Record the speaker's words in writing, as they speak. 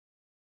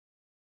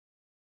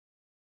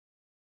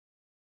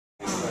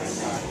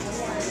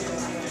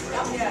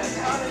Come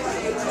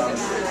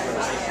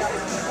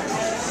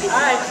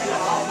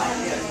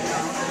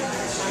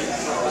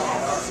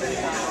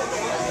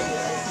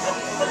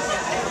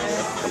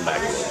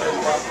back.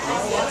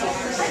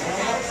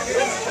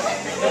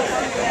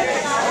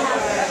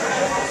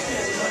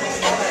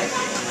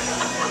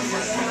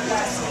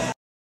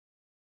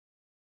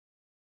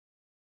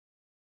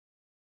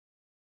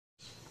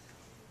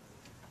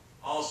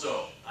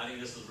 Also, I think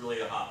this is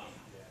really a hot one.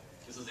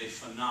 This is a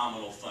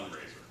phenomenal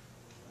fundraiser.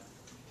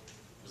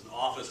 There's an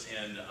office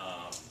in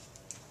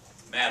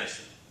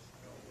Madison.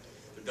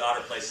 The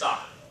daughter plays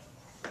soccer.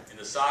 In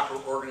the soccer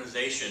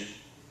organization,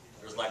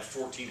 there's like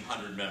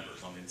 1,400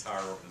 members on the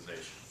entire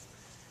organization.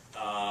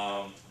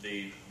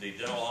 The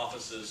dental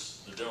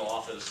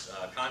office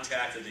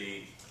contacted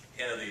the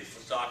head of the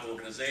soccer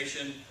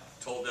organization,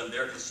 told them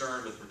they're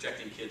concerned with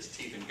protecting kids'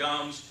 teeth and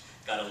gums,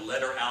 got a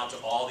letter out to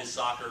all the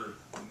soccer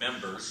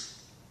members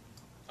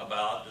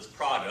about this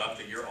product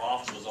that their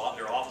office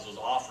was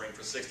offering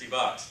for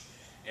 $60.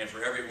 And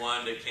for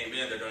everyone that came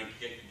in, they're going to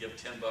give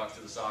 $10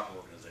 to the soccer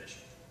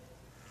organization.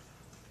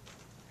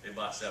 They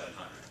bought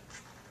 700.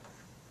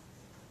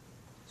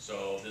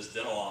 So this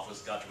dental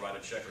office got to write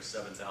a check for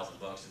 $7,000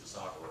 to the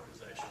soccer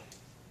organization.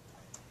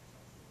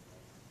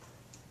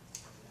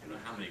 You know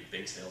how many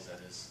bake sales that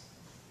is?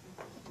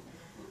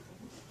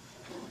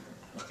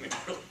 I mean,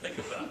 really think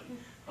about it.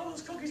 Oh,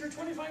 those cookies are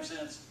 25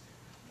 cents.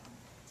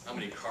 How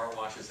many car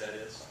washes that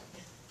is?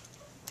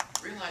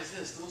 Realize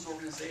this, those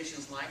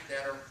organizations like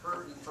that are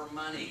hurting for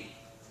money.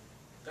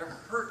 They're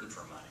hurting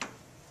for money.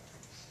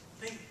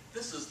 Think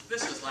this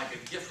is like a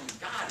gift from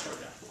God for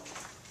them.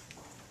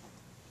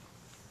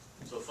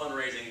 So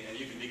fundraising, and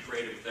you can be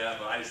creative with that,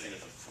 but I just think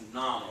it's a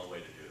phenomenal way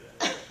to do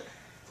that.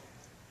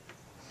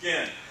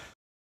 Again.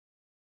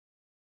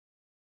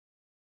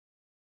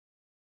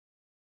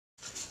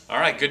 All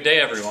right, good day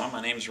everyone.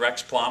 My name is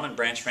Rex Plum,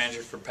 branch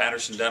manager for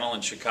Patterson Dental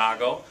in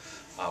Chicago.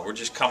 We're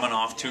just coming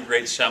off 2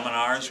 great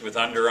seminars with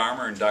Under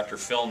Armour and Dr.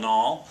 Phil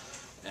Nall.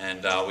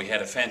 And we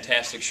had a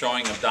fantastic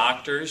showing of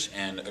doctors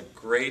and a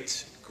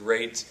great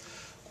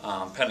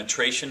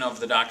penetration of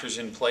the doctors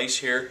in place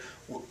here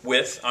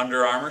with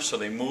Under Armour. So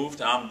they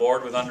moved on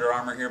board with Under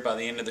Armour here by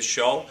the end of the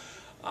show.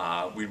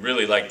 We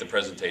really liked the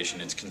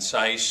presentation. It's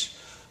concise,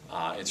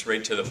 it's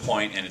right to the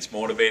point, and it's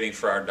motivating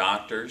for our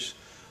doctors.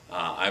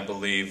 I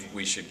believe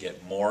we should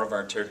get more of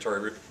our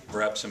territory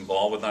reps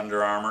involved with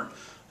Under Armour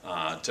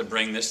to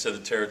bring this to the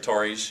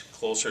territories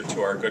closer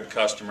to our good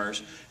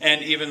customers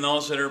and even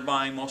those that are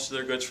buying most of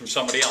their goods from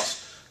somebody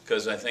else,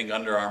 because I think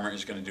Under Armour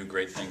is going to do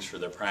great things for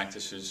their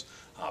practices,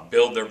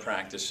 build their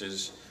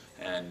practices,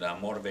 and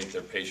motivate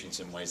their patients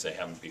in ways they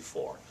haven't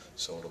before.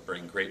 So it'll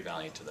bring great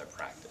value to their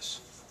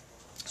practice.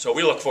 So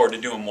we look forward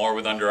to doing more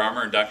with Under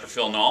Armour and Dr.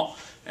 Phil Nall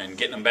and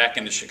getting them back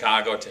into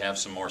Chicago to have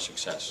some more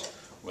success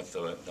with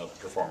the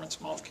performance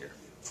mouth care.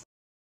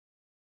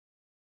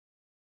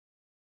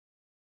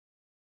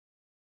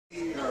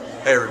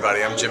 Hey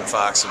everybody, I'm Jim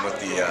Fox. I'm with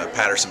the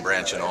Patterson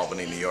branch in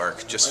Albany, New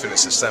York. Just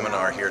finished a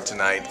seminar here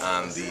tonight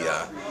on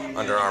the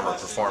Under Armour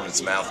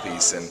Performance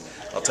Mouthpiece, and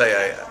I'll tell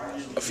you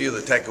a few of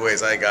the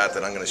takeaways I got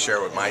that I'm going to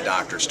share with my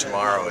doctors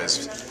tomorrow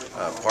is,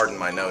 pardon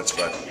my notes,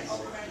 but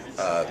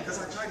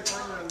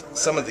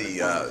some of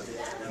the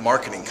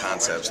marketing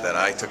concepts that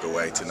I took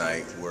away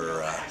tonight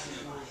were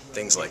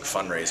things like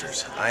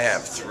fundraisers. I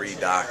have 3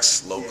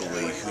 docs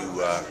locally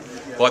who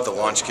bought the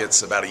launch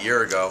kits about a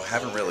year ago,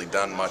 haven't really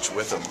done much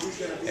with them,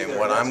 and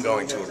what I'm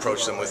going to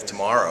approach them with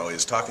tomorrow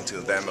is talking to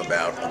them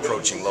about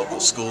approaching local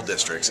school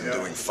districts and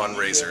doing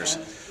fundraisers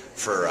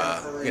for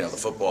you know, the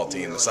football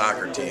team, the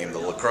soccer team, the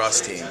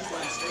lacrosse team.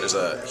 There's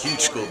a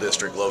huge school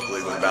district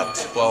locally with about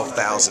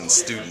 12,000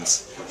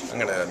 students. I'm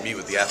going to meet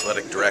with the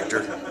athletic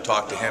director,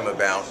 talk to him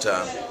about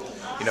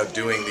you know,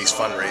 doing these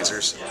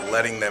fundraisers,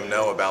 letting them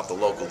know about the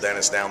local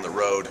dentist down the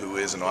road who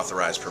is an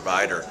authorized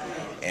provider,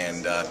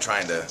 and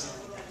trying to,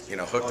 you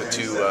know, hook the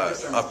two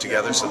up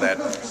together so that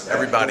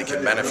everybody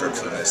can benefit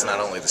from this. Not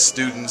only the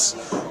students,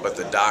 but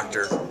the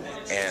doctor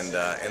and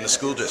the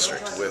school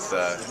district with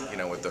you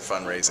know, with the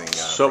fundraising.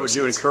 So would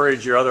you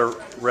encourage your other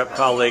rep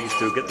colleagues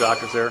to get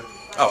doctors there?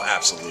 Oh,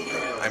 absolutely.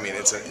 I mean,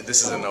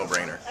 this is a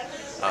no-brainer.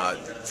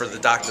 For the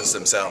doctors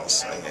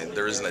themselves, I mean,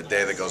 there isn't a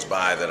day that goes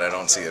by that I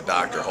don't see a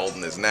doctor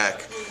holding his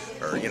neck,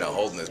 or, you know,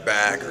 holding his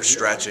back, or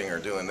stretching, or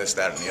doing this,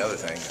 that, and the other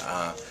thing.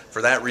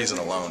 For that reason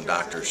alone,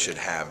 doctors should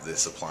have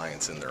this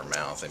appliance in their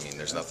mouth. I mean,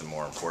 there's nothing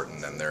more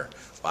important than their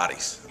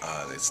bodies.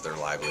 It's their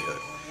livelihood.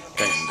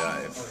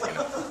 And if, you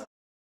know.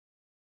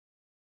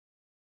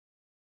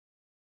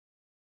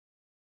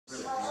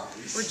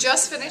 We're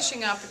just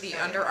finishing up the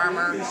Under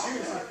Armour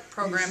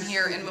program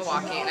here in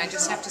Milwaukee, and I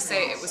just have to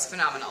say it was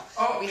phenomenal.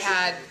 We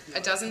had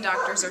a dozen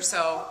doctors or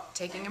so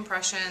taking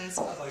impressions.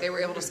 They were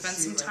able to spend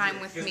some time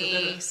with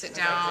me, sit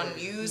down,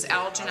 use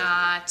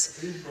Alginate,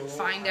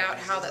 find out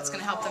how that's going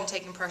to help them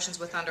take impressions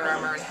with Under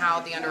Armour and how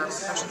the Under Armour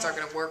impressions are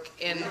going to work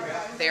in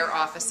their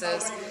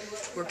offices.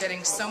 We're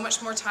getting so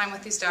much more time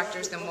with these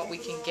doctors than what we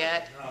can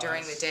get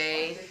during the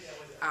day.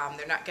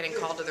 They're not getting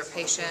called to their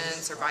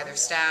patients or by their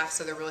staff,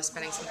 so they're really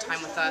spending some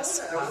time with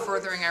us. We're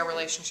furthering our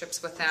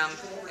relationships with them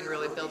and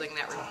really building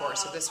that rapport.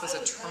 So this was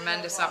a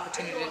tremendous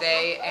opportunity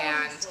today,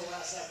 and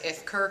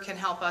if Kerr can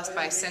help us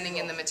by sending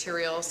in the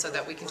materials so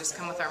that we can just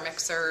come with our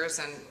mixers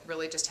and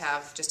really just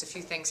have just a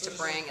few things to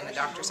bring, and the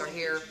doctors are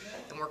here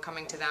and we're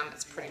coming to them,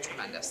 it's pretty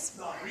tremendous.